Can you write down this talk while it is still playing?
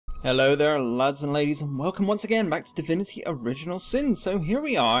Hello there, lads and ladies, and welcome once again back to Divinity Original Sin. So here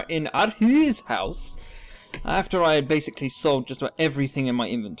we are in Arhu's house. After I had basically sold just about everything in my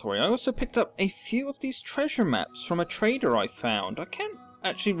inventory, I also picked up a few of these treasure maps from a trader I found. I can't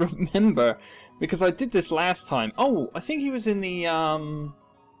actually remember because I did this last time. Oh, I think he was in the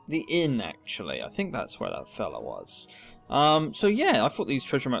inn actually. I think that's where that fella was. So yeah, I thought these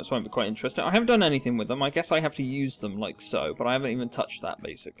treasure maps might be quite interesting. I haven't done anything with them. I guess I have to use them like so, but I haven't even touched that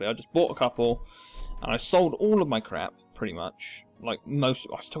basically. I just bought a couple, and I sold all of my crap, pretty much. Like most,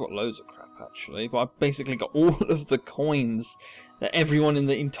 I still got loads of crap actually, but I basically got all of the coins that everyone in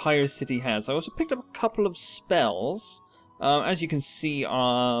the entire city has. I also picked up a couple of spells, as you can see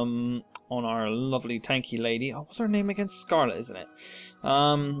on our lovely tanky lady. Oh, what's her name again? Scarlet, isn't it?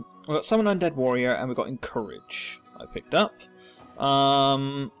 We got Summon Undead Warrior, and we got Encourage. I picked up.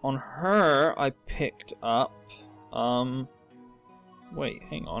 On her, I picked up. Wait,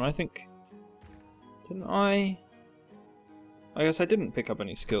 hang on. I think. Didn't I? I guess I didn't pick up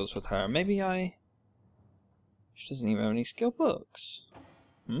any skills with her. Maybe I. She doesn't even have any skill books.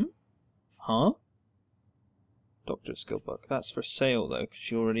 Huh? Doctor skill book. That's for sale though, because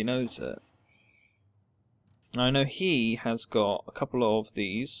she already knows it. I know he has got a couple of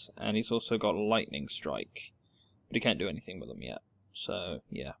these, and he's also got Lightning Strike. But he can't do anything with them yet. So,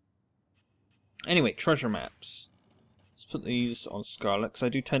 yeah. Anyway, treasure maps. Let's put these on Scarlet, because I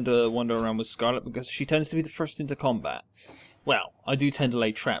do tend to wander around with Scarlet, because she tends to be the first into combat. Well, I do tend to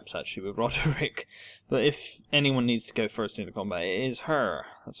lay traps, actually, with Roderick. But if anyone needs to go first into combat, it is her.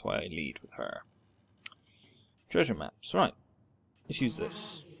 That's why I lead with her. Treasure maps, right. Let's use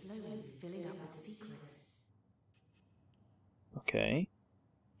this. Okay.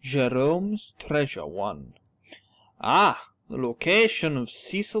 Jerome's Treasure 1. Ah, the location of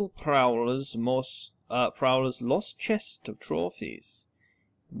Cecil Prowler's lost chest of trophies.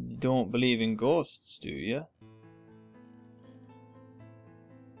 You don't believe in ghosts, do you?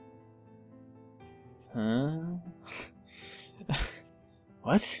 Huh?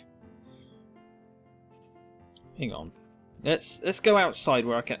 What? Hang on. Let's go outside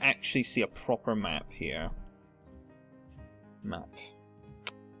where I can actually see a proper map here. Map.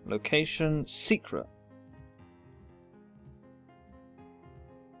 Location secret.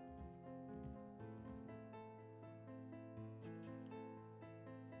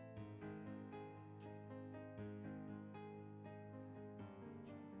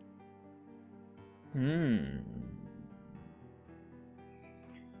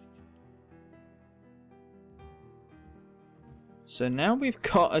 So now we've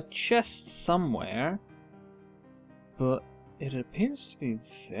got a chest somewhere, but it appears to be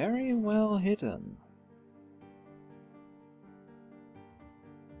very well hidden.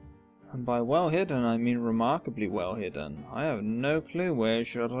 And by well hidden, I mean remarkably well hidden. I have no clue where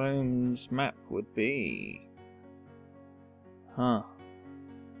Jerome's map would be. Huh.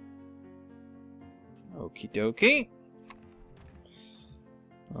 Okie dokie.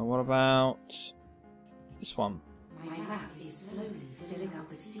 Well, what about this one? My map is slowly filling up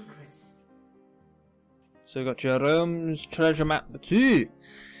with secrets. So we've got Jerome's treasure map 2.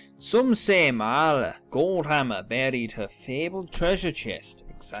 Some say Mal Goldhammer buried her fabled treasure chest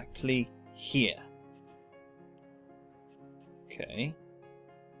exactly here. Okay.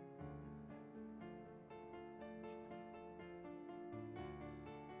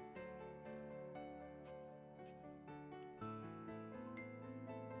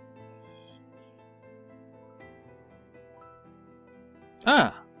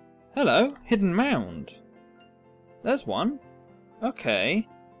 Ah! Hello, hidden mound. There's one. Okay.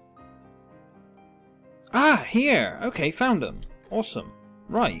 Ah, here! Okay, found them. Awesome.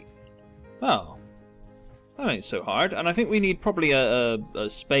 Right. Well, that ain't so hard. And I think we need probably a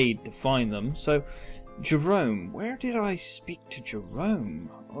spade to find them. So, Jerome. Where did I speak to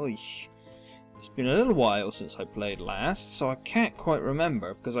Jerome? Oy. It's been a little while since I played last, so I can't quite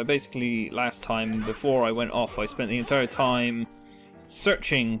remember. Because I basically, last time, before I went off, I spent the entire time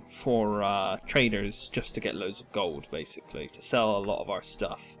searching for traders just to get loads of gold, basically, to sell a lot of our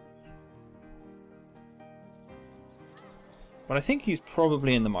stuff. But I think he's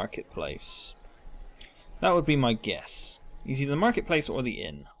probably in the marketplace. That would be my guess. He's either the marketplace or the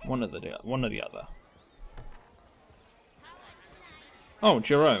inn. One or the other. Oh,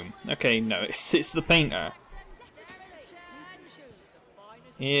 Jerome. Okay, no, it's the painter.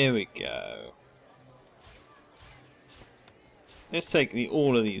 Here we go. Let's take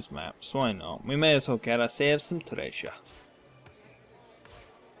all of these maps, why not? We may as well get ourselves some treasure.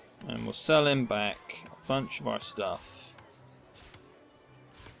 And we'll sell him back a bunch of our stuff.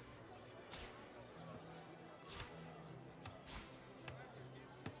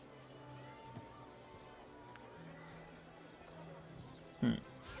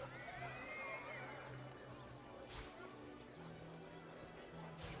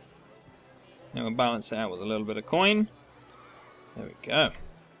 And we'll balance it out with a little bit of coin. There we go.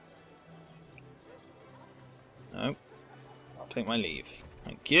 No. I'll take my leave.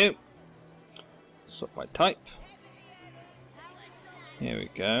 Thank you. Sort by type. Here we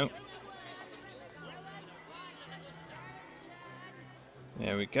go.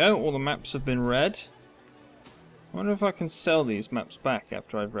 There we go. All the maps have been read. I wonder if I can sell these maps back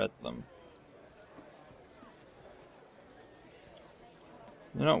after I've read them.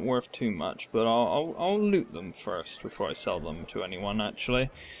 They're not worth too much, but I'll loot them first before I sell them to anyone, actually.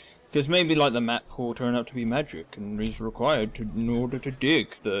 Because maybe, like, the map will turn out to be magic and is required in order to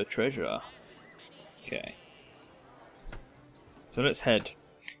dig the treasure. Okay. So let's head.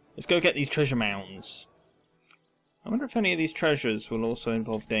 Let's go get these treasure mounds. I wonder if any of these treasures will also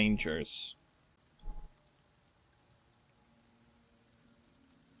involve dangers.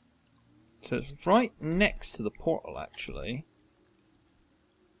 So it's right next to the portal, actually.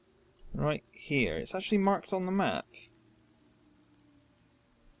 Right here. It's actually marked on the map.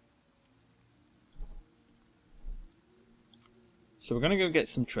 So we're going to go get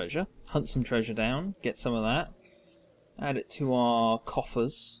some treasure. Hunt some treasure down. Get some of that. Add it to our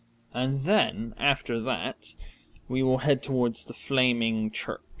coffers. And then, after that, we will head towards the flaming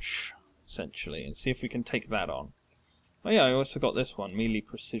church, essentially, and see if we can take that on. Oh yeah, I also got this one, melee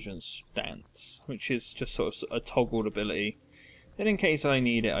precision stance, which is just sort of a toggled ability. And in case I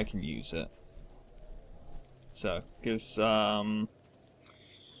need it, I can use it. So, gives 30%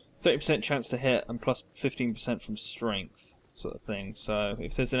 chance to hit and plus 15% from strength, sort of thing. So,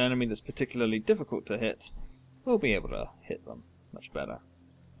 if there's an enemy that's particularly difficult to hit, we'll be able to hit them much better.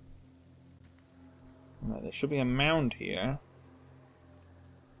 Right, there should be a mound here.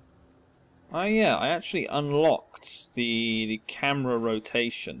 Oh yeah, I actually unlocked the camera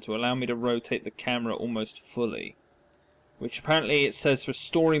rotation to allow me to rotate the camera almost fully. Which apparently it says for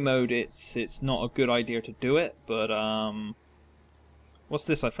story mode it's not a good idea to do it, but what's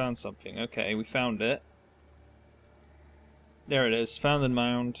this? I found something. Okay, we found it. There it is, found the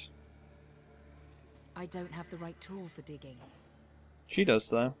mound. I don't have the right tool for digging. She does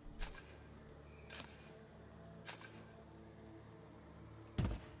though.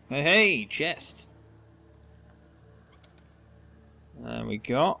 Hey, hey, chest. And we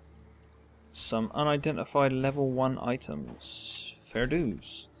got some unidentified level 1 items. Fair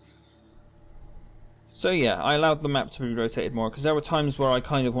dues. So yeah, I allowed the map to be rotated more because there were times where I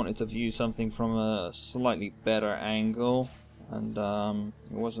kind of wanted to view something from a slightly better angle, and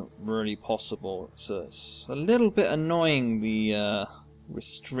it wasn't really possible. It's a little bit annoying, the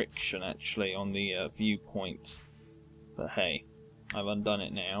restriction actually on the viewpoint, but hey, I've undone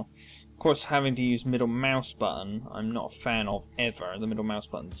it now. Of course, having to use middle mouse button, I'm not a fan of ever. The middle mouse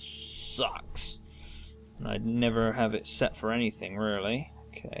button sucks. And I'd never have it set for anything, really.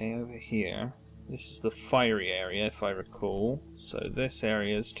 Okay, over here. This is the fiery area, if I recall. So this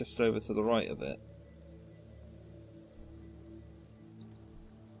area is just over to the right of it.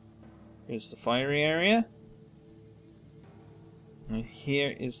 Here's the fiery area. And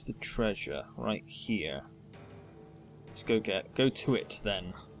here is the treasure, right here. Let's go to it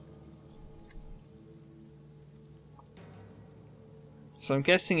then. So I'm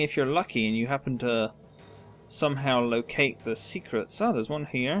guessing if you're lucky and you happen to somehow locate the secrets. Oh, there's one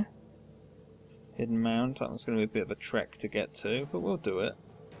here. Hidden mound. That one's going to be a bit of a trek to get to, but we'll do it.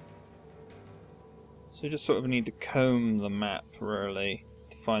 So you just sort of need to comb the map, really,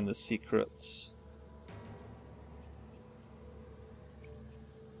 to find the secrets.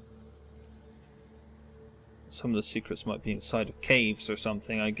 Some of the secrets might be inside of caves or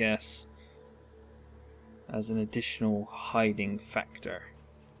something, I guess, as an additional hiding factor.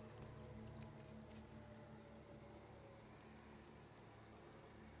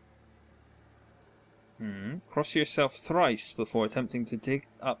 Cross yourself thrice before attempting to dig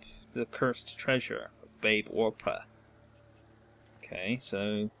up the cursed treasure of Babe Orpa. Okay,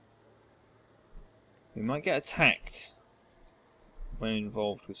 so we might get attacked when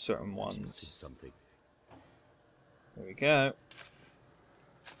involved with certain ones. Something. There we go.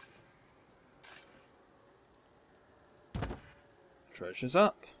 Treasure's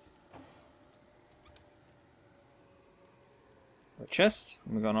up. A chest,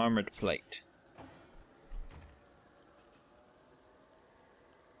 and we've got an armoured plate.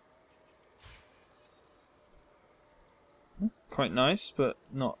 Quite nice, but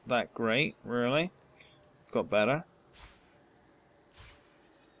not that great, really. Got better.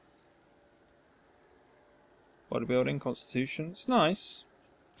 Bodybuilding, constitution. It's nice,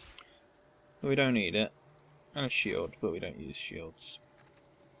 but we don't need it. And a shield, but we don't use shields.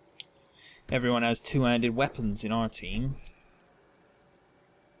 Everyone has two-handed weapons in our team.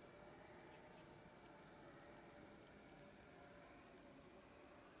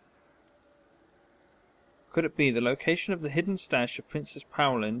 Could it be the location of the hidden stash of Princess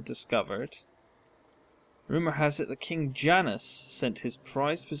Paolin discovered? Rumor has it that King Janus sent his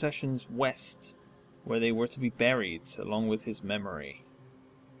prized possessions west, where they were to be buried, along with his memory.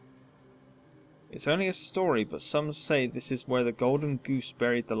 It's only a story, but some say this is where the golden goose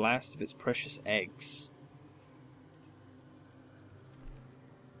buried the last of its precious eggs.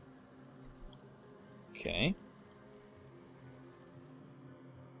 Okay.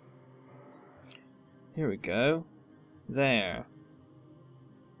 Here we go. There.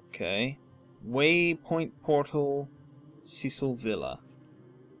 Okay. Waypoint Portal, Cecil Villa.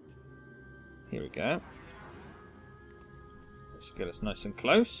 Here we go. Let's get us nice and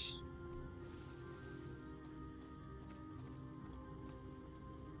close.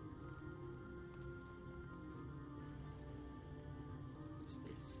 What's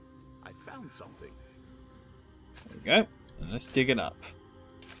this? I found something. There we go. And let's dig it up.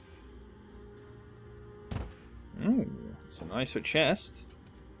 Ooh, it's a nicer chest.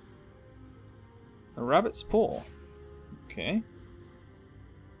 A rabbit's paw. Okay.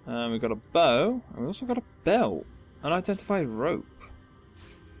 We've got a bow. And we also got a belt. Unidentified rope.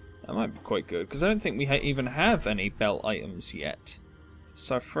 That might be quite good, because I don't think we even have any belt items yet.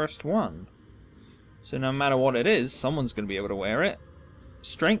 It's our first one. So no matter what it is, someone's going to be able to wear it.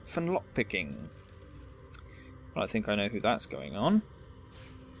 Strength and lockpicking. Well, I think I know who that's going on.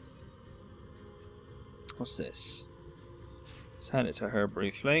 What's this? Let's hand it to her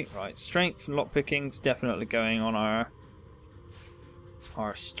briefly. Right, strength and lockpicking's definitely going on our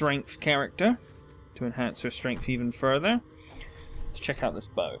strength character to enhance her strength even further. Let's check out this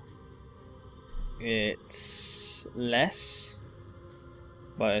bow. It's less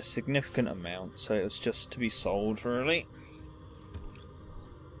by a significant amount, so it's just to be sold really.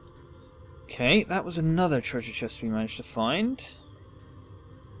 Okay, that was another treasure chest we managed to find.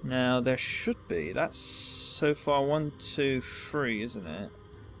 Now there should be. That's so far 1, 2, 3, isn't it?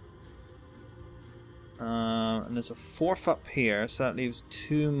 And there's a 4th up here, so that leaves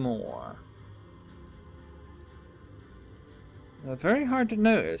 2 more. They're very hard to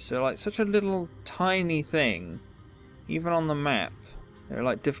notice. They're like such a little tiny thing. Even on the map, they're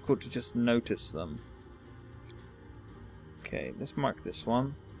like difficult to just notice them. Okay, let's mark this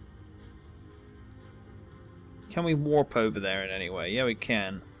one. Can we warp over there in any way? Yeah, we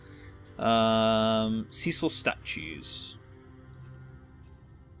can. Cecil statues.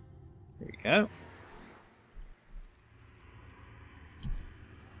 Here we go.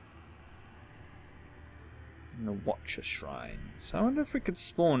 And the Watcher Shrines. I wonder if we could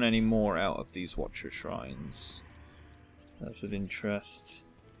spawn any more out of these Watcher Shrines. That's of interest.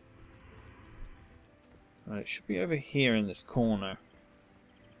 Right, it should be over here in this corner.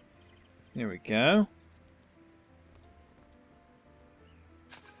 Here we go.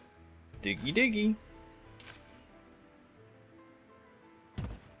 Diggy diggy.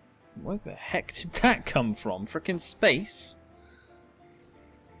 Where the heck did that come from? Frickin' space?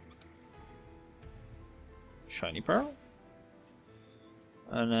 Shiny pearl.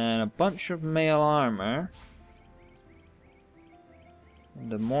 And then a bunch of mail armor.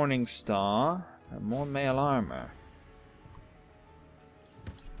 And a morning star. And more mail armor.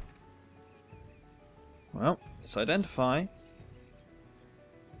 Well, let's identify.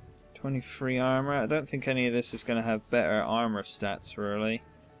 23 armor. I don't think any of this is going to have better armor stats, really.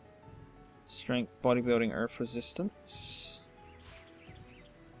 Strength, bodybuilding, earth resistance.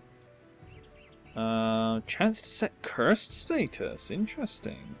 Chance to set cursed status.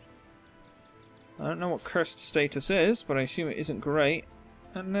 Interesting. I don't know what cursed status is, but I assume it isn't great.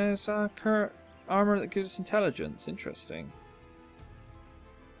 And there's armor that gives us intelligence. Interesting.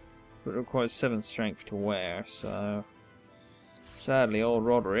 But it requires 7 strength to wear, so... Sadly, old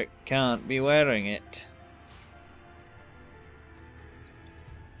Roderick can't be wearing it.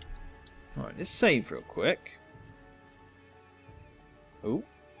 Alright, let's save real quick. Oh,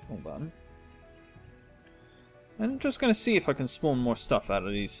 hold on. I'm just going to see if I can spawn more stuff out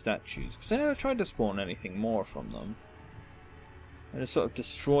of these statues, because I never tried to spawn anything more from them. I just sort of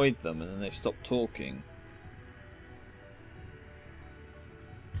destroyed them and then they stopped talking.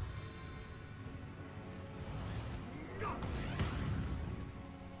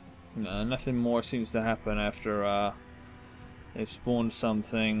 No, nothing more seems to happen after they've spawned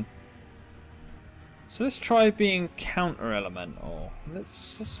something. So let's try being counter-elemental.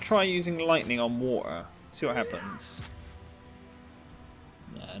 Let's try using lightning on water. See what happens.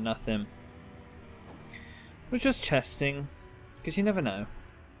 Nah, nothing. We're just testing, because you never know.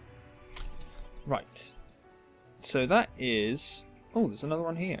 Right. So that is... Oh, there's another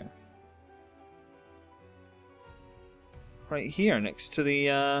one here. Right here, next to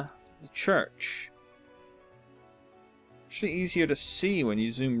the church. Actually easier to see when you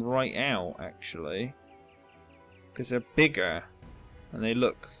zoom right out, actually. Because they're bigger. And they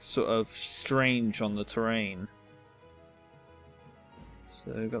look sort of strange on the terrain.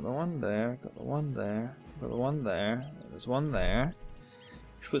 So we've got the one there, got the one there, got the one there, there's one there.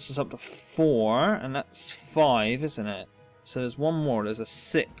 Which puts us up to 4, and that's 5, isn't it? So there's one more, there's a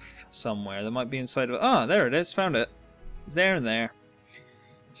 6th somewhere that might be inside of it. Ah, there it is, found it. It's there and there.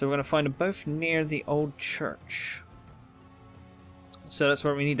 So we're going to find them both near the old church. So that's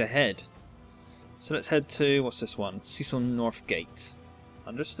where we need to head. So let's head to, what's this one? Cecil North Gate.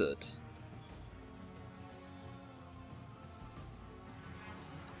 Understood.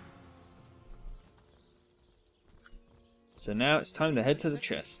 So now it's time to head to the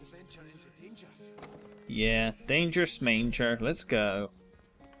chest. Yeah, dangerous manger. Let's go.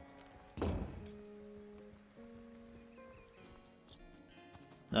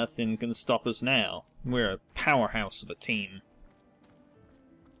 Nothing can stop us now. We're a powerhouse of a team.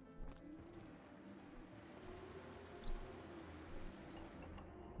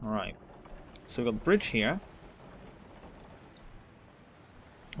 Alright. So we've got the bridge here.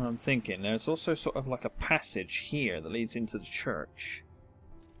 I'm thinking there's also sort of like a passage here that leads into the church.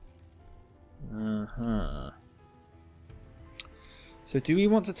 So do we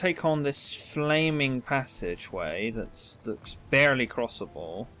want to take on this flaming passageway that looks barely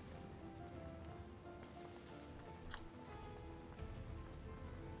crossable?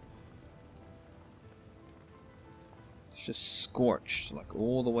 It's just scorched like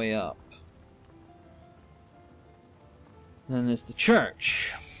all the way up. And then there's the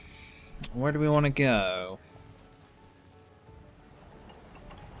church. Where do we want to go?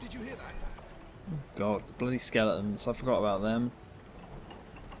 Did you hear that? Oh God, the bloody skeletons. I forgot about them.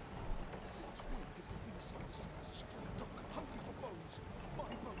 Since when does the inside the size a stray dog hungry for bones? My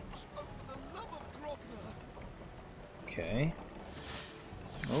bones, oh, for the love of Grogner! Okay.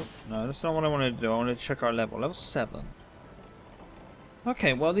 Oh, no, that's not what I wanted to do. I wanted to check our level. Level 7.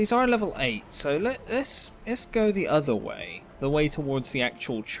 Okay, well these are level 8, so let's go the other way. The way towards the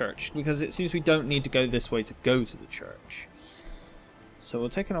actual church, because it seems we don't need to go this way to go to the church. So we'll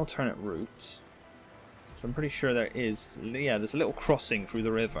take an alternate route. So I'm pretty sure there is, yeah, there's a little crossing through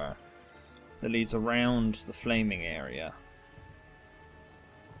the river that leads around the flaming area.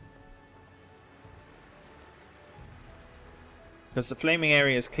 Because the flaming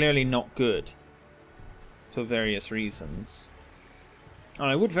area is clearly not good for various reasons. And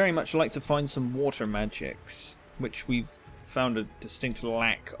I would very much like to find some water magics, which we've found a distinct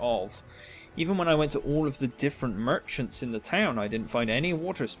lack of. Even when I went to all of the different merchants in the town, I didn't find any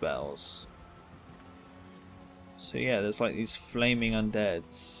water spells. So yeah, there's like these flaming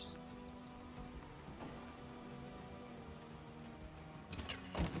undeads.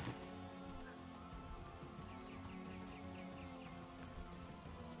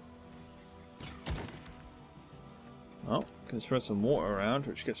 Oh, can spread some water around,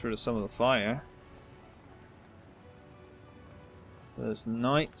 which gets rid of some of the fire. There's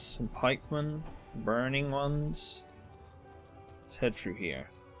knights and pikemen, burning ones. Let's head through here.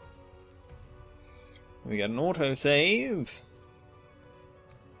 We got an autosave.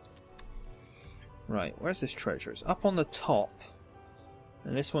 Right, where's this treasure? It's up on the top.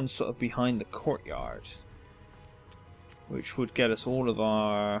 And this one's sort of behind the courtyard. Which would get us all of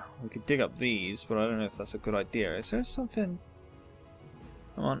our... We could dig up these, but I don't know if that's a good idea. Is there something...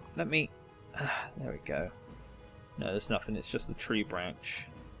 Come on, let me... there we go. No, there's nothing. It's just the tree branch.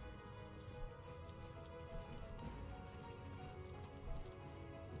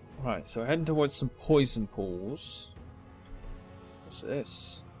 Right, so we're heading towards some poison pools. What's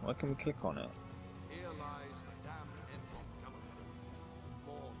this? Why can we click on it? Here lies Madame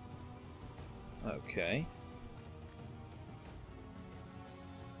Montgomery. Okay.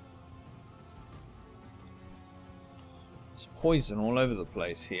 There's poison all over the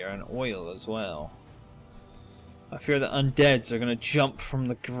place here, and oil as well. I fear that undeads are going to jump from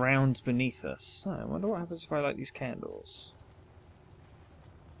the ground beneath us. Oh, I wonder what happens if I light these candles.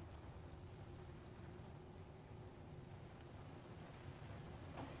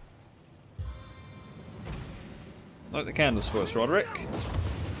 Light the candles for us, Roderick.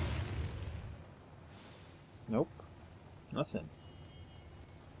 Nope. Nothing.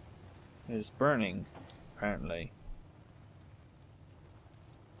 It is burning, apparently.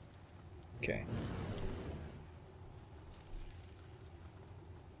 Okay.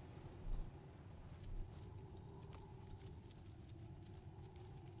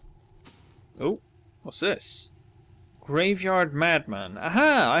 Oh, what's this? Graveyard Madman.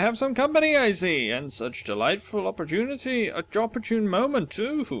 Aha! I have some company, I see, and such delightful opportunity, a opportune moment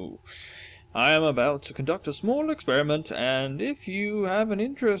too. I am about to conduct a small experiment, and if you have an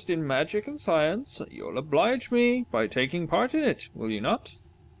interest in magic and science, you'll oblige me by taking part in it, will you not?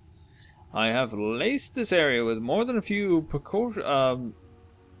 I have laced this area with more than a few precocious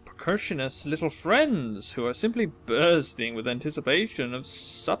little friends who are simply bursting with anticipation of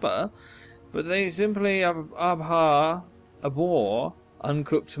supper, but they simply abhor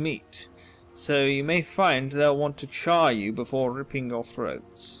uncooked meat. So you may find they'll want to char you before ripping your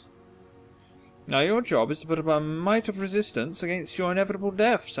throats. Now your job is to put up a mite of resistance against your inevitable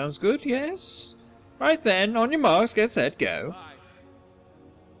death. Sounds good, yes? Right then, on your marks, get set, go.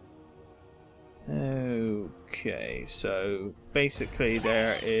 Okay, so basically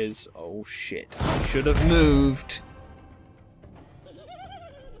there is... Oh shit, I should have moved.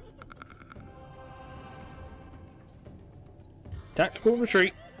 Tactical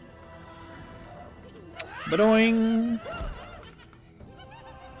retreat. Badoing!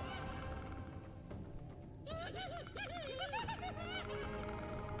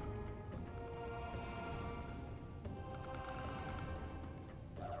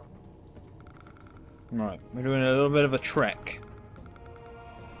 Right, we're doing a little bit of a trek.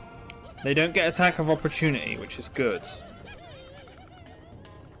 They don't get attack of opportunity, which is good.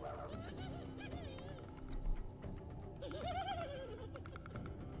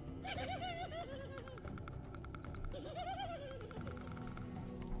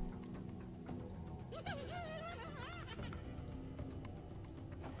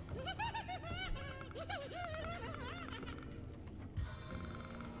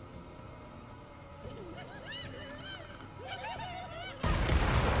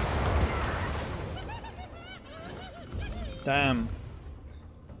 Damn.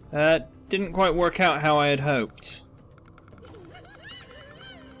 Didn't quite work out how I had hoped.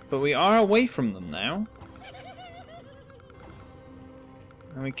 But we are away from them now.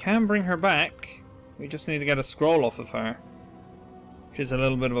 And we can bring her back. We just need to get a scroll off of her. Which is a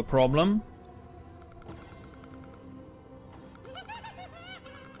little bit of a problem.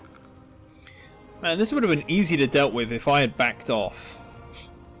 Man, this would have been easy to deal with if I had backed off.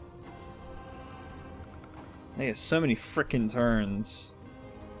 They have so many frickin' turns.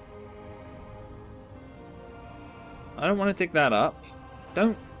 I don't want to dig that up.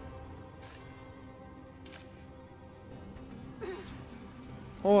 Don't.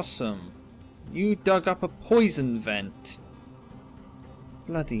 Awesome. You dug up a poison vent.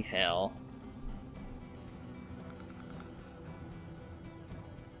 Bloody hell.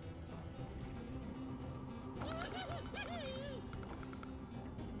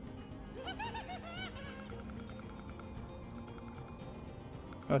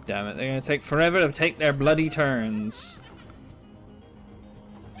 God damn it, they're gonna take forever to take their bloody turns.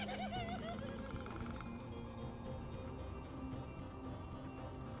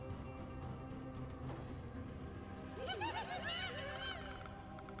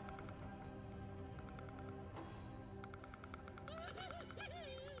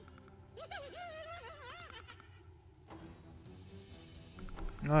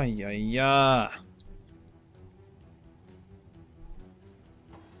 Ay, ay, ay.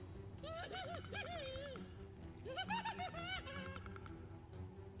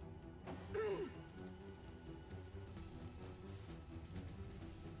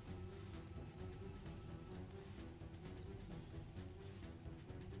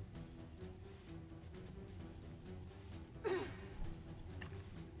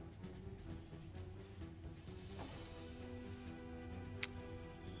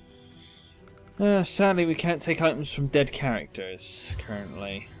 Sadly, we can't take items from dead characters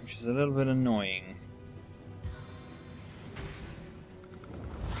currently, which is a little bit annoying.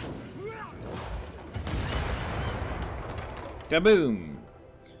 Kaboom!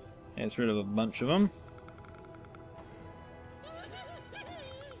 Gets rid of a bunch of them.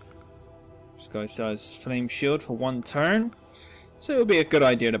 This guy still has flame shield for one turn, so it'll be a good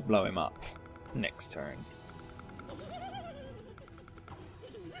idea to blow him up next turn.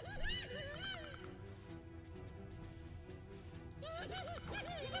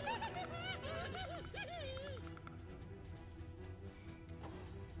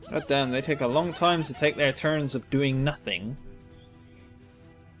 God damn, they take a long time to take their turns of doing nothing.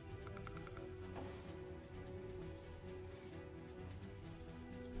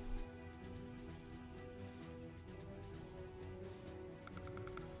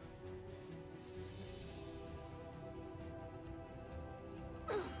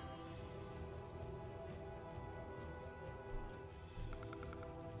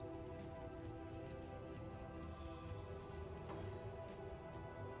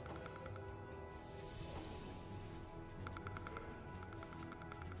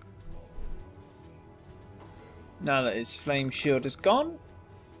 Now that his flame shield is gone,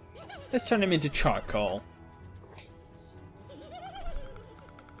 let's turn him into charcoal.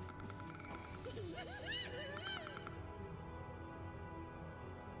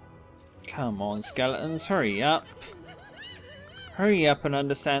 Come on, skeletons, hurry up. Hurry up and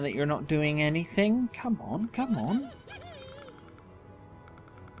understand that you're not doing anything. Come on, come on.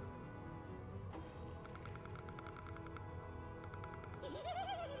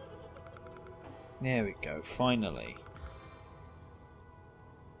 There we go, finally.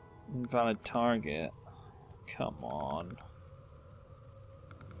 Invalid target. Come on.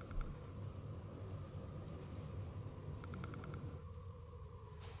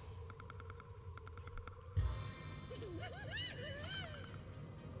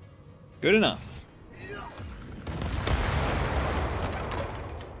 Good enough.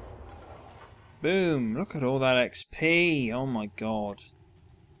 Boom, look at all that XP. Oh my god.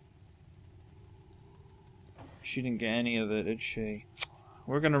 She didn't get any of it, did she?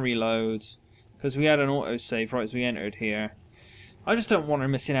 We're gonna reload. Because we had an autosave right as we entered here. I just don't want her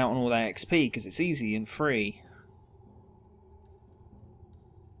missing out on all that XP because it's easy and free.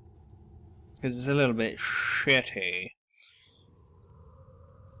 Because it's a little bit shitty.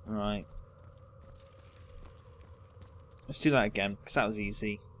 Right. Let's do that again, because that was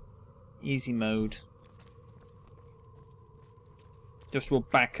easy. Easy mode. Just we'll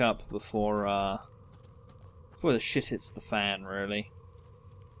back up before the shit hits the fan, really.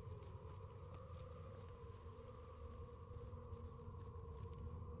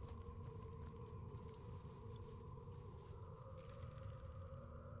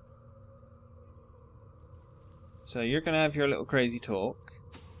 So you're gonna have your little crazy talk.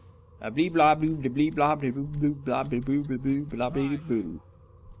 Blee blah blue blee blah blee boo boo blah blee boo boo boo blah blee boo.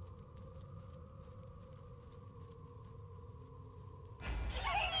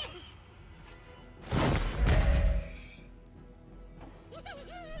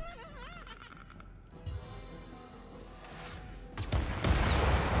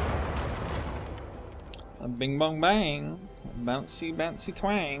 Bing bong bang, bouncy bouncy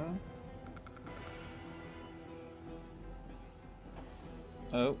twang.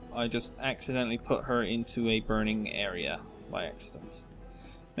 Oh, I just accidentally put her into a burning area by accident.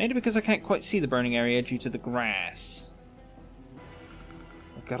 Maybe because I can't quite see the burning area due to the grass.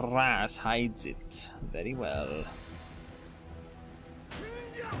 The grass hides it very well.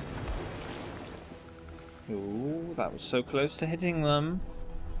 Ooh, that was so close to hitting them.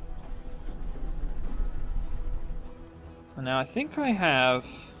 And now I think I have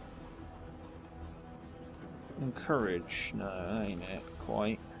encourage. No, that ain't it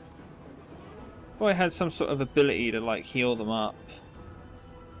quite. Well, I had some sort of ability to like heal them up.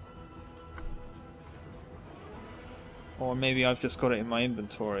 Or maybe I've just got it in my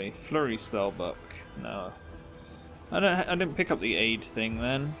inventory. Flurry spellbook. No. I didn't pick up the aid thing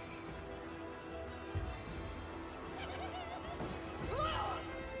then.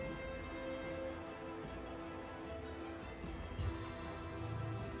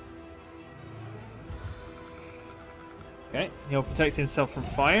 Okay, he'll protect himself from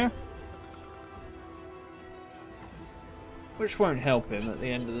fire. Which won't help him at the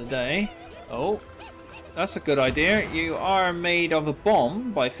end of the day. Oh, that's a good idea. You are made of a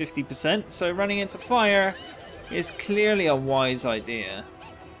bomb by 50%, so running into fire is clearly a wise idea.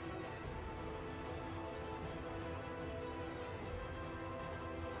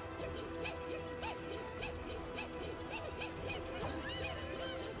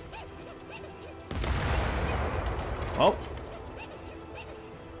 Oh.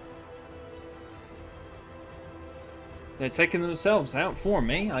 They're taking themselves out for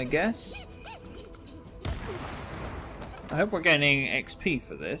me, I guess. I hope we're getting XP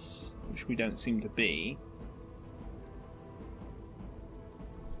for this, which we don't seem to be.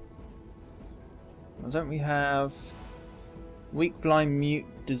 Well, don't we have weak, blind, mute,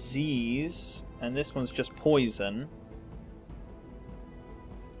 disease, and this one's just poison.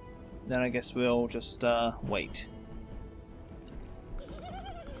 Then I guess we'll just wait.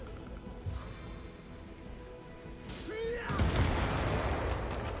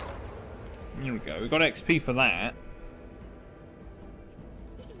 Here we go, we got XP for that.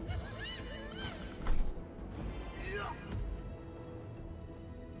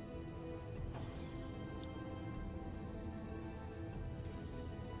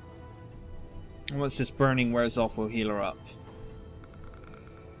 Once this burning wears off, we'll heal her up.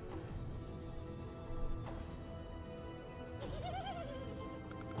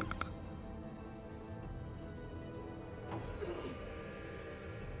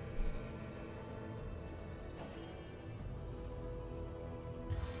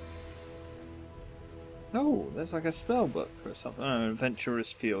 Oh, there's like a spell book or something. Oh,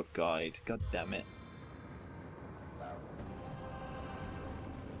 Adventurer's Field Guide. God damn it.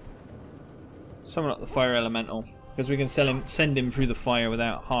 Summon up the fire elemental, because we can send him through the fire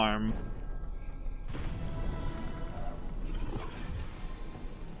without harm.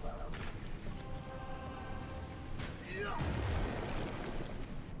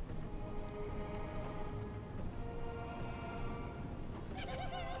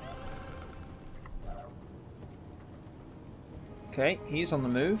 Okay, he's on the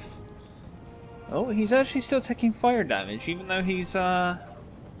move. Oh, he's actually still taking fire damage, even though he's got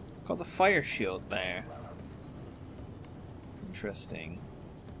the fire shield there. Interesting.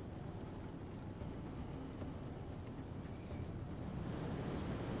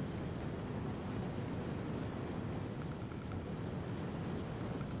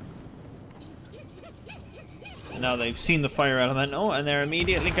 And now they've seen the fire elemental and they're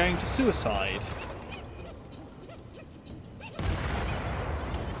immediately going to suicide.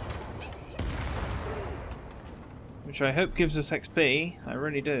 Which I hope gives us XP, I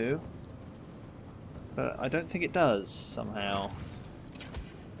really do. But I don't think it does, somehow.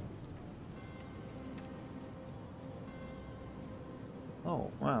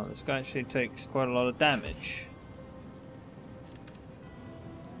 Oh, wow, this guy actually takes quite a lot of damage.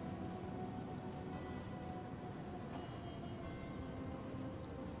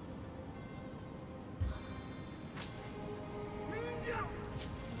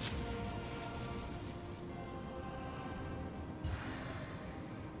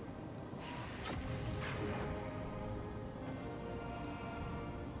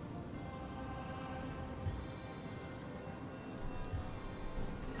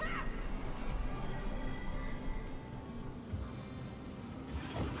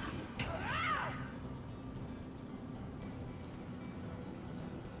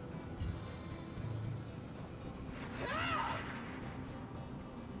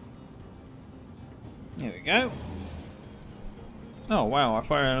 There we go. Oh wow, our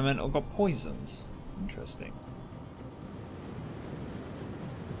fire elemental got poisoned. Interesting.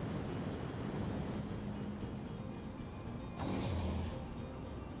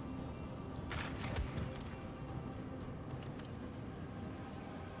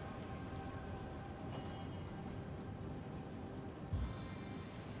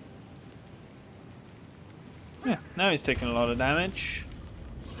 Yeah, now he's taking a lot of damage.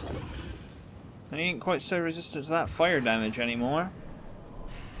 And he ain't quite so resistant to that fire damage anymore.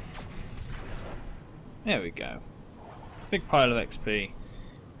 There we go. Big pile of XP.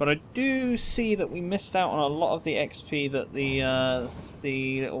 But I do see that we missed out on a lot of the XP that the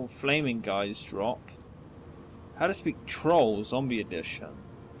little flaming guys drop. How to Speak Troll Zombie Edition.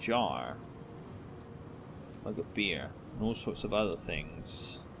 Jar. Like a beer. And all sorts of other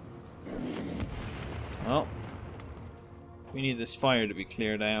things. Well. We need this fire to be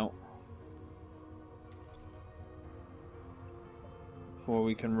cleared out. Before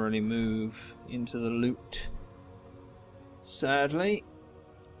we can really move into the loot. Sadly.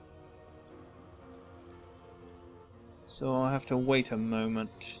 So I'll have to wait a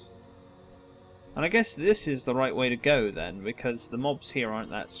moment. And I guess this is the right way to go then, because the mobs here aren't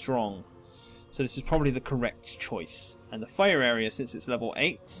that strong. So this is probably the correct choice. And the fire area, since it's level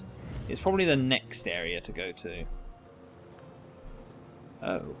 8, is probably the next area to go to.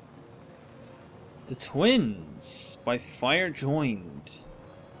 Oh. The Twins by Fire Joined.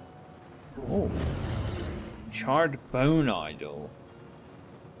 Oh. Charred Bone Idol.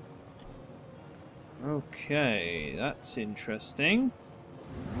 Okay, that's interesting.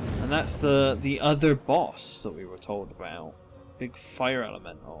 And that's the other boss that we were told about. Big fire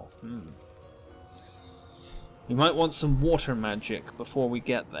elemental. We might want some water magic before we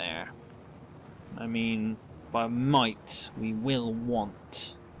get there. I mean, by might, we will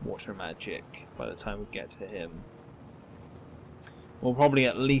want water magic by the time we get to him. We'll probably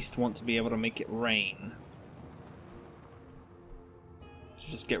at least want to be able to make it rain. To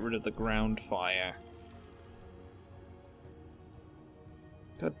just get rid of the ground fire.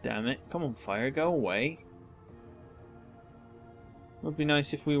 God damn it. Come on, fire, go away. It would be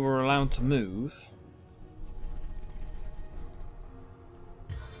nice if we were allowed to move.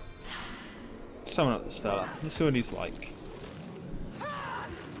 Summon up this fella. Let's see what he's like.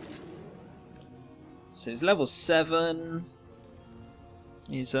 So he's level 7.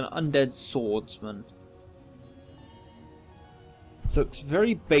 He's an undead swordsman. Looks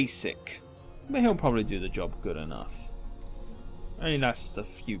very basic, but he'll probably do the job good enough. Only lasts a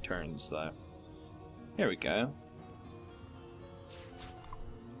few turns though. Here we go.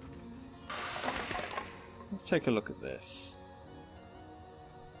 Let's take a look at this.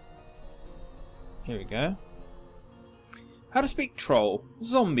 Here we go. How to speak troll,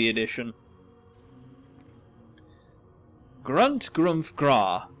 zombie edition. Grunt grumph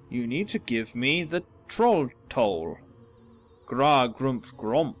gra, you need to give me the troll toll. Gra grumph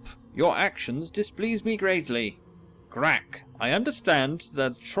gromp, your actions displease me greatly. Grack, I understand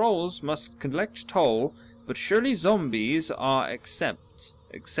that trolls must collect toll, but surely zombies are accepted.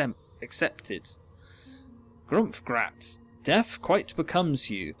 Grumpfgrat, death quite becomes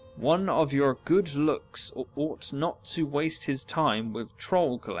you. One of your good looks ought not to waste his time with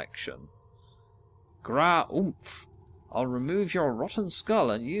troll collection. Gra oomph, I'll remove your rotten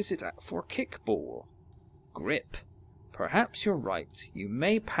skull and use it for kickball. Grip, perhaps you're right. You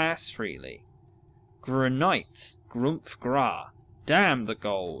may pass freely. Granite, grumph gra, damn the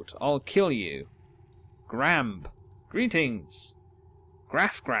gold. I'll kill you. Gramb, greetings.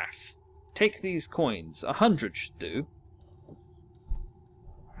 Graph, take these coins. 100 should do.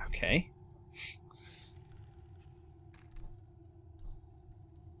 Okay.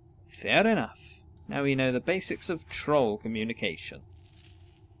 Fair enough. Now we know the basics of troll communication.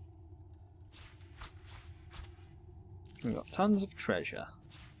 We've got tons of treasure.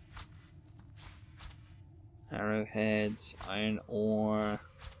 Arrowheads, iron ore,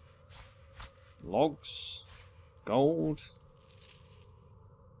 logs, gold,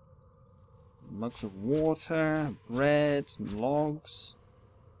 mugs of water, bread, logs.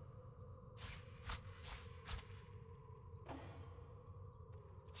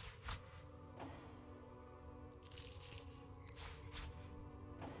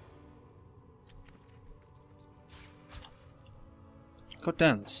 God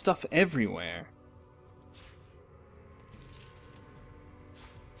damn, stuff everywhere.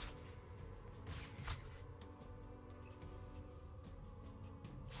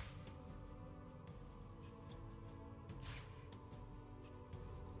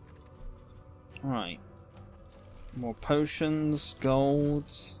 Right. More potions, gold.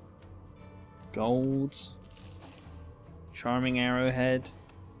 Gold. Charming arrowhead.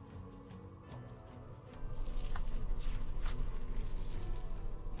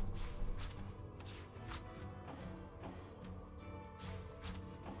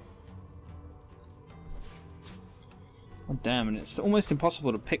 Oh, damn, and it's almost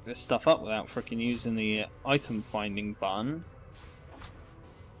impossible to pick this stuff up without frickin' using the item finding button.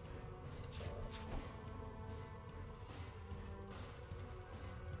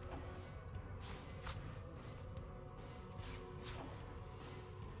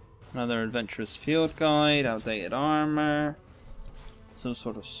 Another adventurous field guide, outdated armor, some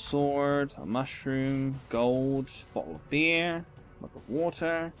sort of sword, a mushroom, gold, bottle of beer, mug of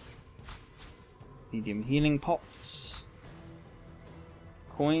water, medium healing pots,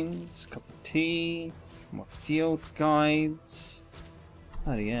 coins, cup of tea, more field guides.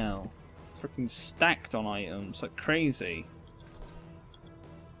 Bloody hell. Freaking stacked on items like crazy.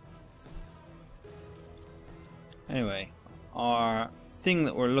 Anyway, our thing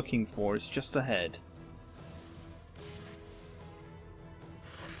that we're looking for is just ahead.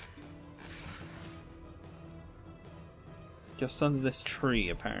 Just under this tree,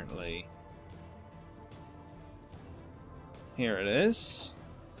 apparently. Here it is.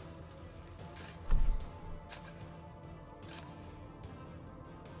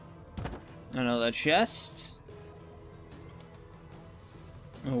 Another chest.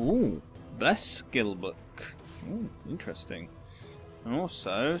 Ooh, bless skill book. Ooh, interesting. And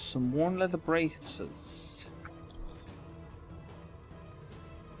also some worn leather braces.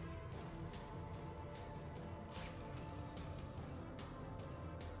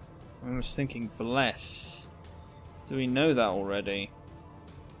 I was thinking bless. Do we know that already?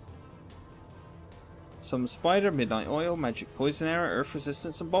 Some spider, midnight oil, magic poison arrow, earth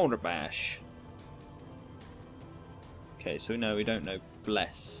resistance, and boulder bash. Okay, so we don't know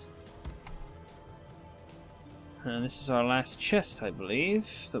bless. And this is our last chest, I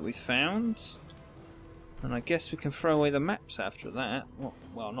believe, that we found. And I guess we can throw away the maps after that.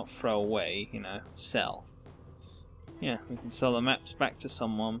 Well, not throw away, you know, sell. Yeah, we can sell the maps back to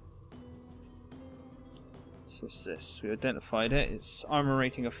someone. So what's this? We identified it. It's armor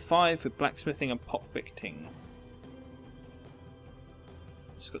rating of 5 with blacksmithing and pot-picking.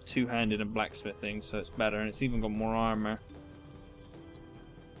 It's got two-handed and blacksmithing, so it's better, and it's even got more armor.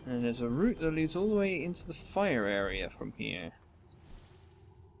 And there's a route that leads all the way into the fire area from here.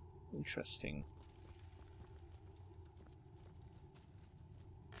 Interesting.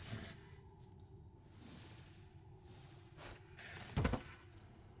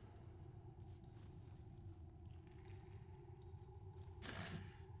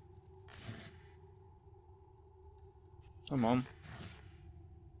 Come on.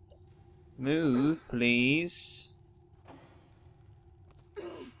 Move, please.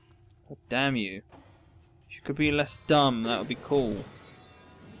 Oh, damn you. If you could be less dumb, that would be cool.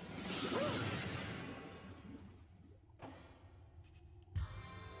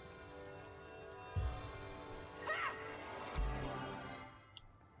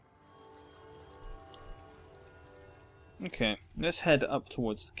 Okay, let's head up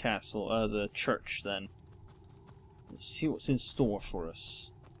towards the castle, the church then. Let's see what's in store for us.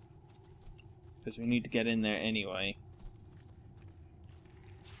 Because we need to get in there anyway.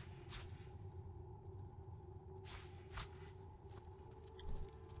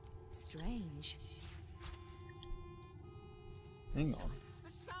 Strange. Hang on.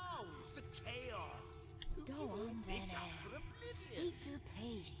 The sounds, the chaos. Go on then, This up Ed. for oblivion. Speak your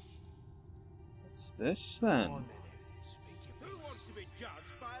piece. What's this then? Who wants to be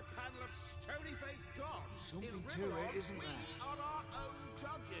judged by a panel of stony-faced gods? Something to it, isn't there? We are our own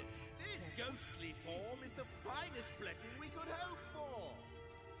judges. This ghostly form is the finest blessing we could hope for.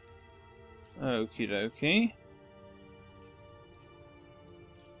 Okie dokie.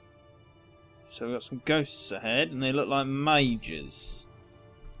 So we've got some ghosts ahead, and they look like mages.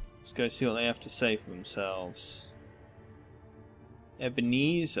 Let's go see what they have to say for themselves.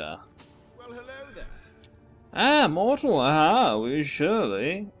 Ebenezer. Well, hello there. Ah, mortal, aha,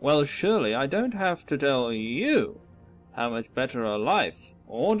 well surely I don't have to tell you how much better a life,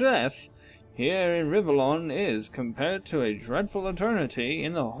 or death, here in Rivellon is compared to a dreadful eternity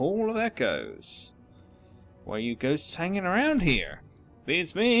in the Hall of Echoes. Why are you ghosts hanging around here?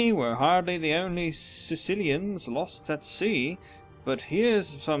 Beats me, we're hardly the only Sicilians lost at sea, but here's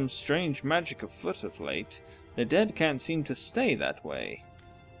some strange magic afoot of late. The dead can't seem to stay that way.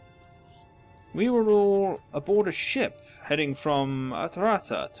 We were all aboard a ship, heading from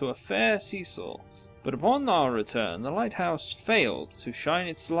Atrata to a fair Cecil, but upon our return the lighthouse failed to shine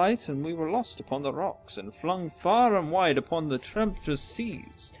its light, and we were lost upon the rocks, and flung far and wide upon the tempestuous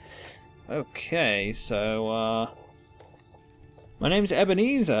seas. Okay, so, my name's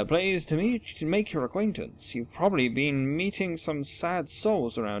Ebenezer, pleased to make your acquaintance. You've probably been meeting some sad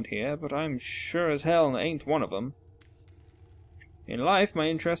souls around here, but I'm sure as hell ain't one of them. In life, my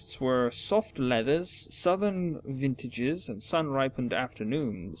interests were soft leathers, southern vintages, and sun-ripened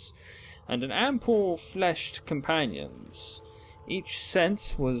afternoons, and an ample-fleshed companions. Each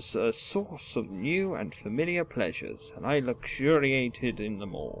sense was a source of new and familiar pleasures, and I luxuriated in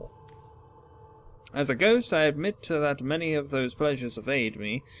them all. As a ghost, I admit that many of those pleasures evade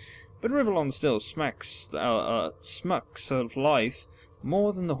me, but Rivellon still smacks of life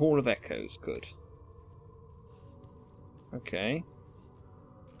more than the Hall of Echoes could. Okay.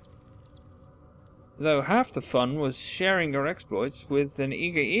 Though half the fun was sharing your exploits with an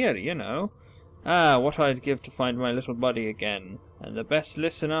eager ear, you know. Ah, what I'd give to find my little buddy again, and the best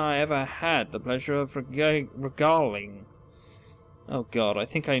listener I ever had the pleasure of regaling. Oh God, I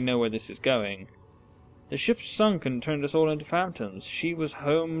think I know where this is going. The ship sunk and turned us all into phantoms. She was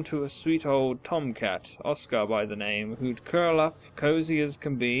home to a sweet old tomcat, Oscar by the name, who'd curl up, cozy as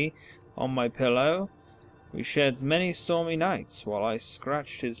can be, on my pillow. We shared many stormy nights, while I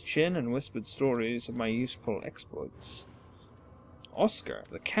scratched his chin and whispered stories of my useful exploits. Oscar,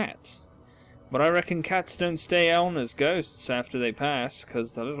 the cat. But I reckon cats don't stay on as ghosts after they pass,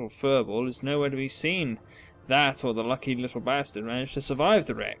 'cause the little furball is nowhere to be seen. That, or the lucky little bastard managed to survive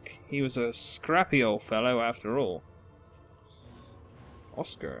the wreck. He was a scrappy old fellow after all.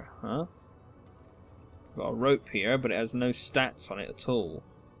 Oscar, huh? Got a rope here, but it has no stats on it at all.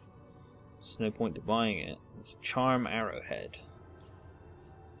 There's no point to buying it. It's a charm arrowhead.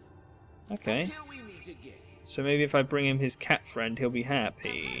 Okay. Until we meet again. So maybe if I bring him his cat friend, he'll be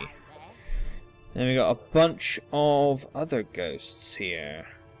happy. Then we got a bunch of other ghosts here.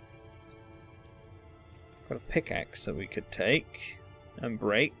 Got a pickaxe that we could take and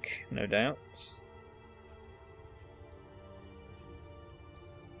break, no doubt.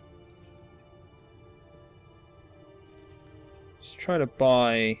 Let's try to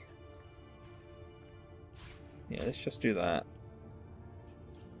buy. Yeah, let's just do that.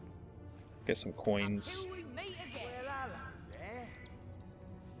 Get some coins.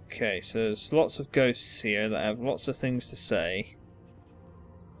 Okay, so there's lots of ghosts here that have lots of things to say.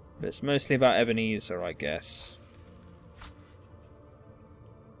 But it's mostly about Ebenezer, I guess.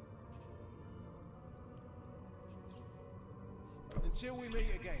 Until we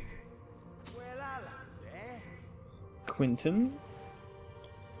meet again. Well, hello there. Quinton?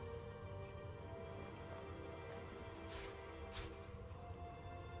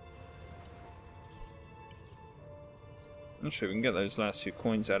 Actually, we can get those last few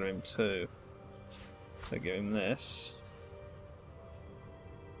coins out of him too. So give him this.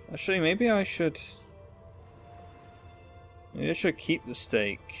 Actually, maybe I should... Maybe I should keep the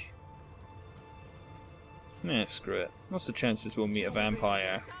steak. Nah, screw it. What's the chances we'll meet a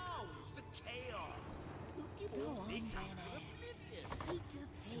vampire?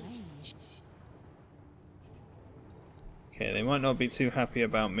 Okay, they might not be too happy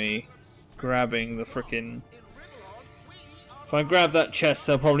about me grabbing the frickin'... If I grab that chest,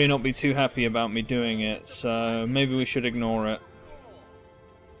 they'll probably not be too happy about me doing it, so maybe we should ignore it.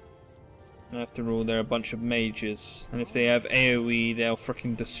 After all, they're a bunch of mages, and if they have AoE, they'll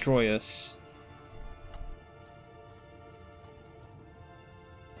frickin' destroy us.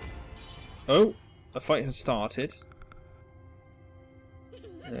 Oh, a fight has started.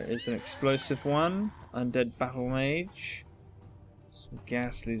 There is an explosive one, undead battle mage, some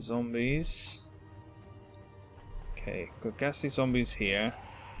ghastly zombies. Okay, got ghastly zombies here.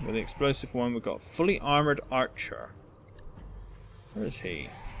 With the explosive one, we've got fully armored archer. Where is he?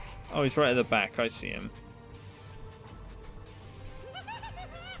 Oh, he's right at the back. I see him.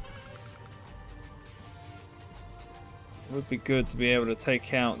 It would be good to be able to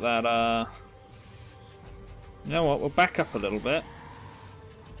take out that, You know what? We'll back up a little bit.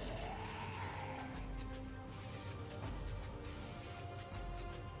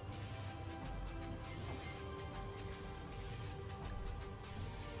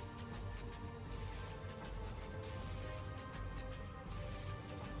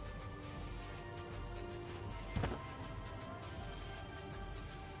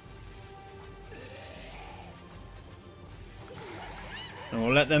 And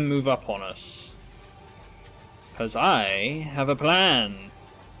we'll let them move up on us. Because I have a plan.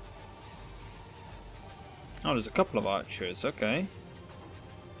 Oh, there's a couple of archers, okay.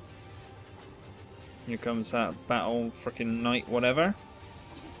 Here comes that battle frickin' knight whatever.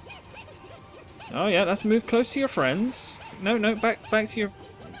 Oh yeah, let's move close to your friends. No, back to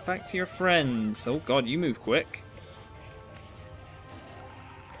your friends. Oh god, you move quick.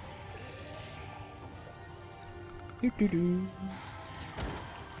 Doo-doo-doo.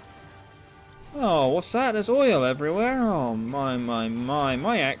 Oh, what's that? There's oil everywhere. Oh,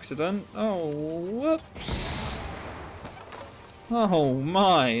 my accident. Oh, whoops. Oh,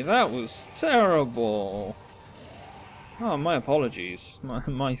 my, that was terrible. Oh, my apologies.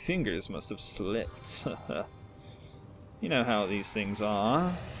 My fingers must have slipped. You know how these things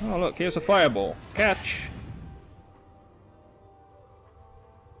are. Oh, look, here's a fireball. Catch.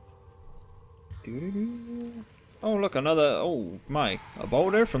 Doo-doo-doo. Oh, look, another... Oh, my. A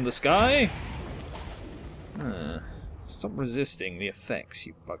boulder from the sky? Stop resisting the effects,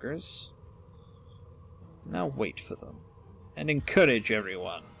 you buggers. Now wait for them. And encourage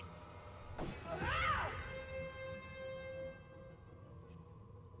everyone.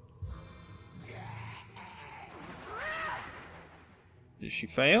 Did she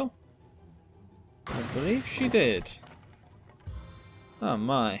fail? I believe she did. Oh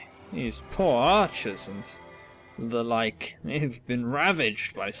my. These poor archers and the like. They've been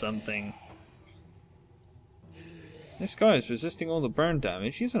ravaged by something. This guy is resisting all the burn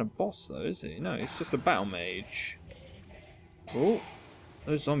damage. He isn't a boss though, is he? No, he's just a battle mage. Oh,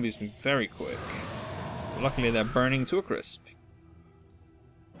 those zombies move very quick. Luckily they're burning to a crisp.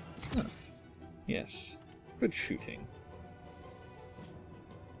 Huh. Yes, good shooting.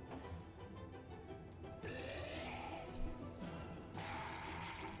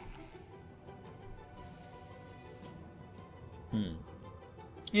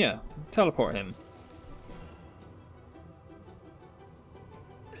 Yeah, teleport him.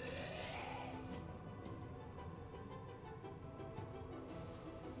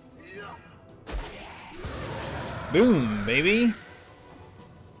 Boom, baby!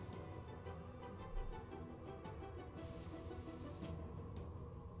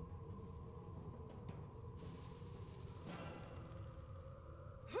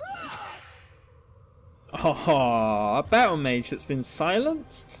 Oh, a battle mage that's been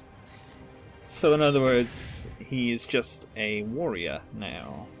silenced? So in other words, he is just a warrior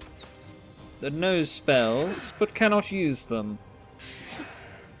now. That knows spells, but cannot use them.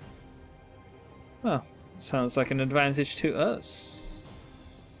 Well, sounds like an advantage to us.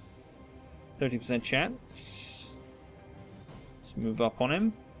 30% chance. Let's move up on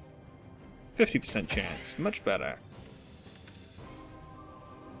him. 50% chance, much better.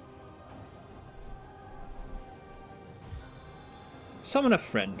 Summon a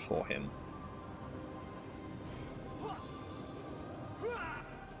friend for him.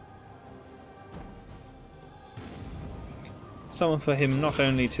 Summon for him not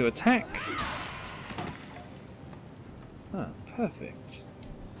only to attack. Ah, perfect.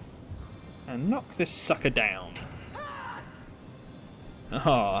 And knock this sucker down.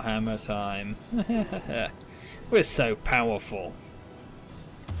 Oh, hammer time. We're so powerful.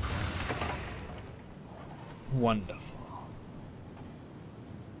 Wonderful.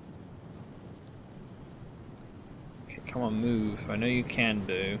 Okay, come on, move. I know you can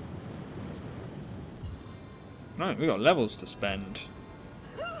do. Right, we got levels to spend.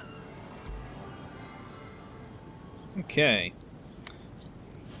 Okay.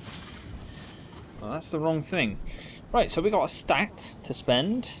 Well, that's the wrong thing. Right, so we got a stat to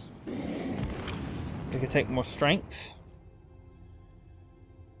spend. We can take more strength,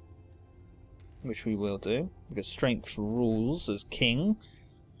 which we will do, because strength rules as king,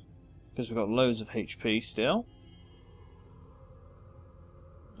 because we've got loads of HP still.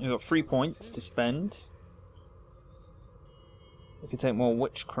 We've got 3 points to spend. We can take more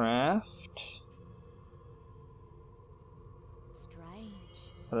witchcraft,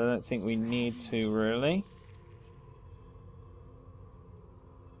 but I don't think we need to really.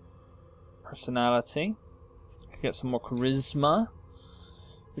 Personality. Could get some more charisma,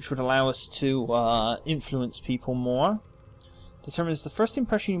 which would allow us to influence people more. Determines the first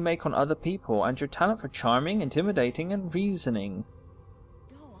impression you make on other people and your talent for charming, intimidating, and reasoning.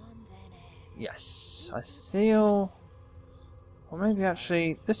 Go on then, Yes, I feel... Or maybe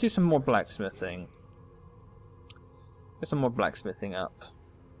actually... Let's do some more blacksmithing. Get some more blacksmithing up.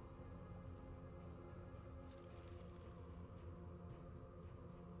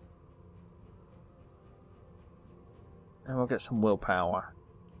 And we'll get some willpower.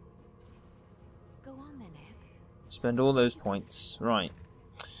 Go on then, Eb. Spend all those points. Right.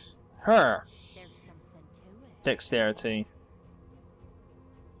 Her. There's something to it. Dexterity.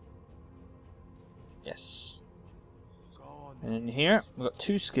 Yes. Go on And then. in here, we've got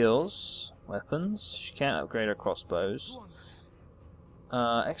 2 skills. Weapons. She can't upgrade her crossbows. Go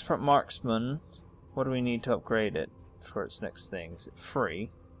on then. Expert marksman. What do we need to upgrade it for its next thing? Is it free?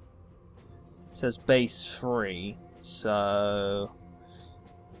 It says base free. So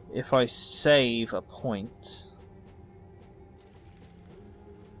if I save a point,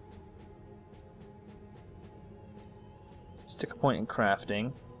 stick a point in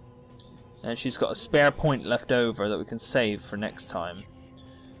crafting, and she's got a spare point left over that we can save for next time.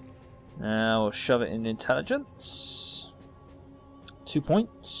 Now we'll shove it in intelligence. 2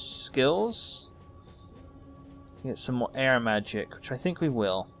 points. Skills. Get some more air magic, which I think we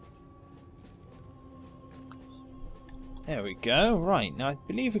will. There we go. Right, now I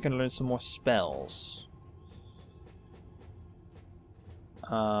believe we can learn some more spells.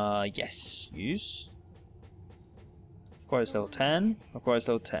 Yes. Use. Requires level 10. Requires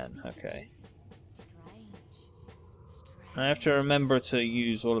level 10. Okay. I have to remember to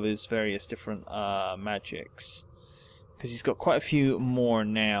use all of his various different magics, because he's got quite a few more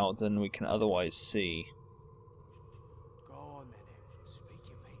now than we can otherwise see. Go on then, Eb. Speak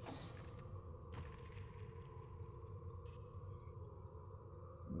your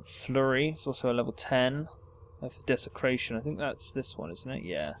piece. Flurry is also a level 10. For desecration, I think that's this one, isn't it?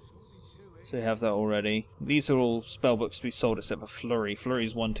 Yeah. So we have that already. These are all spellbooks to be sold except for Flurry. Flurry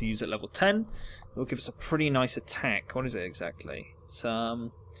is one to use at level 10. It will give us a pretty nice attack. What is it exactly? It's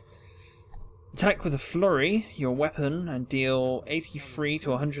attack with a Flurry, your weapon, and deal 83 to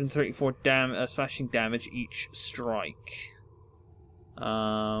 134 slashing damage each strike.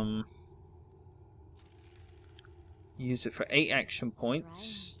 Use it for 8 action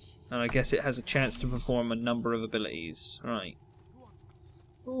points. And I guess it has a chance to perform a number of abilities. Right.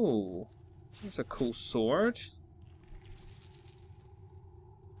 Ooh. That's a cool sword.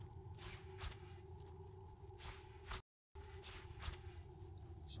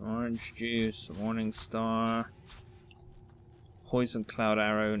 Some orange juice, a morning star, poison cloud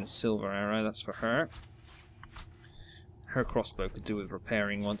arrow, and a silver arrow. That's for her. Her crossbow could do with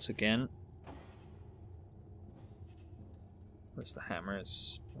repairing once again. Where's the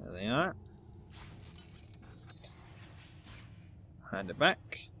hammers? There they are. Hand it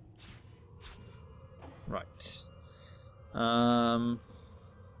back. Right.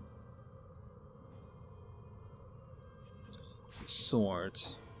 Sword.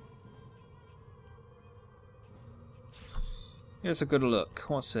 Here's a good look.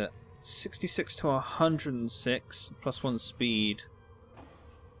 What's it? 66 to 106 plus 1 speed.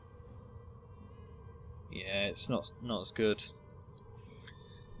 Yeah, it's not as good.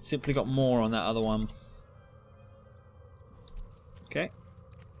 Simply got more on that other one. Okay.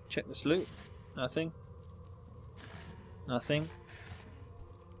 Check this loot. Nothing. Nothing.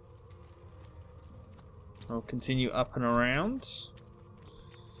 I'll continue up and around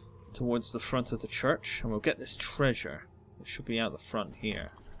towards the front of the church, and we'll get this treasure. It should be out the front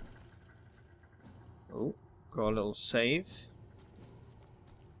here. Oh, got a little save.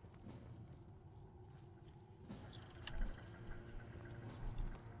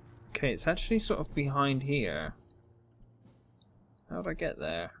 Okay, it's actually sort of behind here. How'd I get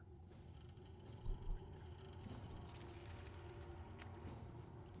there?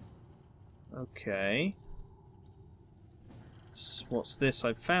 Okay. What's this?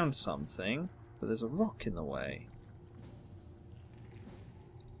 I found something, but there's a rock in the way.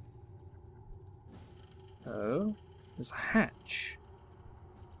 Oh, there's a hatch.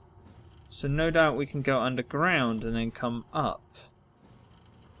 So no doubt we can go underground and then come up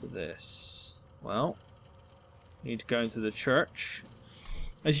for this. Well, need to go into the church.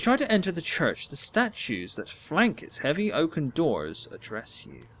 As you try to enter the church, the statues that flank its heavy oaken doors address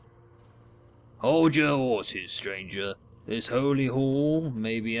you. Hold your horses, stranger. This holy hall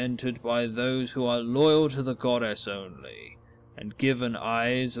may be entered by those who are loyal to the goddess only, and given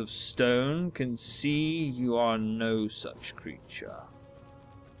eyes of stone can see you are no such creature.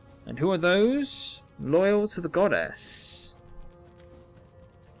 And who are those loyal to the goddess?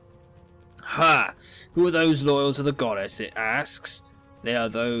 Ha! Who are those loyal to the goddess, it asks. They are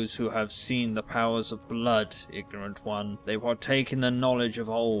those who have seen the powers of blood, ignorant one. They partake in the knowledge of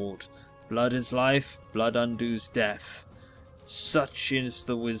old. Blood is life, blood undoes death. Such is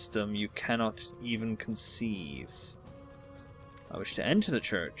the wisdom you cannot even conceive. I wish to enter the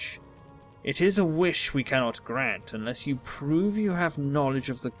church. It is a wish we cannot grant unless you prove you have knowledge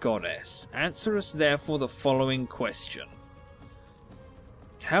of the goddess. Answer us therefore the following question.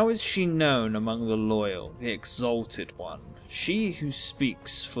 How is she known among the loyal, the exalted one, she who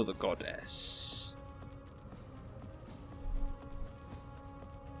speaks for the goddess?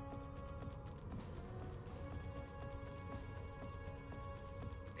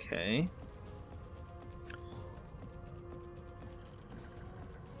 Okay.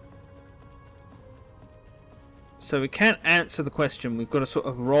 So we can't answer the question. We've got to sort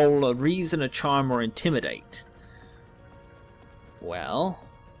of roll a reason, a charm, or intimidate. Well,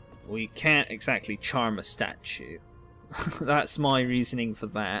 we can't exactly charm a statue. That's my reasoning for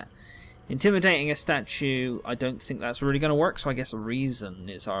that. Intimidating a statue, I don't think that's really going to work, so I guess a reason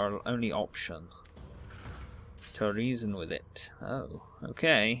is our only option. To reason with it. Oh,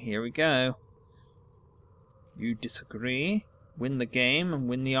 okay, here we go. You disagree, win the game, and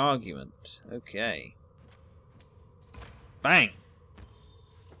win the argument. Okay. Bang!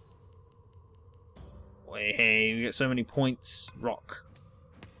 Hey, we get so many points. Rock.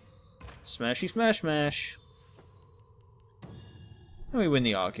 Smashy smash smash. And we win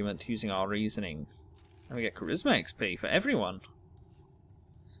the argument using our reasoning. And we get charisma XP for everyone.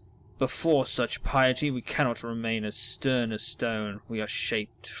 Before such piety we cannot remain as stern as stone we are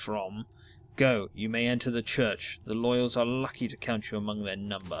shaped from. Go, you may enter the church. The loyals are lucky to count you among their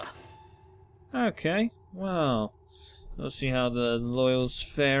number. Okay, well... We'll see how the loyals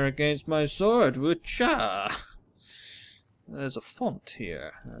fare against my sword. Woocha! There's a font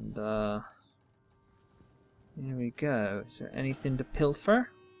here, and here we go. Is there anything to pilfer?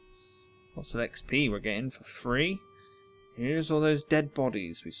 Lots of XP we're getting for free. Here's all those dead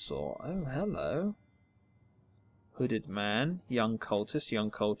bodies we saw. Oh, hello. Hooded man, young cultist,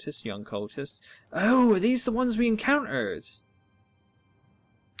 young cultist, young cultist. Oh, are these the ones we encountered?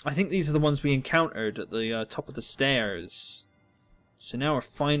 I think these are the ones we encountered at the top of the stairs. So now we're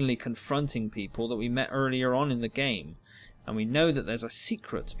finally confronting people that we met earlier on in the game. And we know that there's a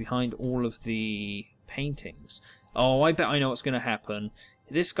secret behind all of the paintings. Oh, I bet I know what's going to happen.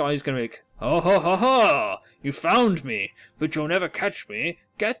 This guy's going to be like, "Ha ha ha ha! You found me, but you'll never catch me.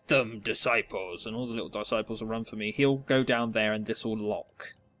 Get them, disciples!" And all the little disciples will run for me. He'll go down there and this will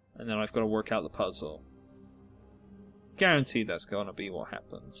lock. And then I've got to work out the puzzle. Guaranteed that's going to be what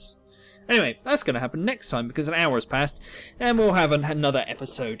happens. Anyway, that's going to happen next time because an hour has passed and we'll have another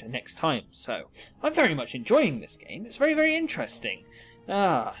episode next time. So, I'm very much enjoying this game. It's very, very interesting.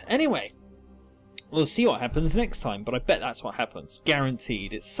 Anyway, we'll see what happens next time, but I bet that's what happens.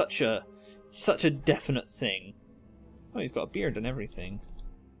 Guaranteed. It's such a definite thing. Oh, he's got a beard and everything.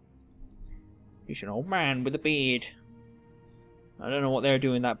 He's an old man with a beard. I don't know what they're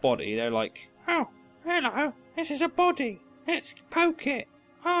doing in that body. They're like, "Oh, hello. This is a body. Let's poke it.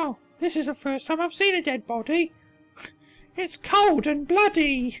 Oh, this is the first time I've seen a dead body. It's cold and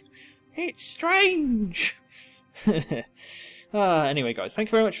bloody. It's strange." Anyway, guys, thank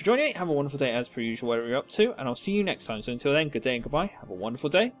you very much for joining me. Have a wonderful day as per usual, whatever you're up to, and I'll see you next time. So until then, good day and goodbye. Have a wonderful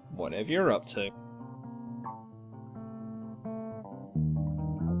day, whatever you're up to.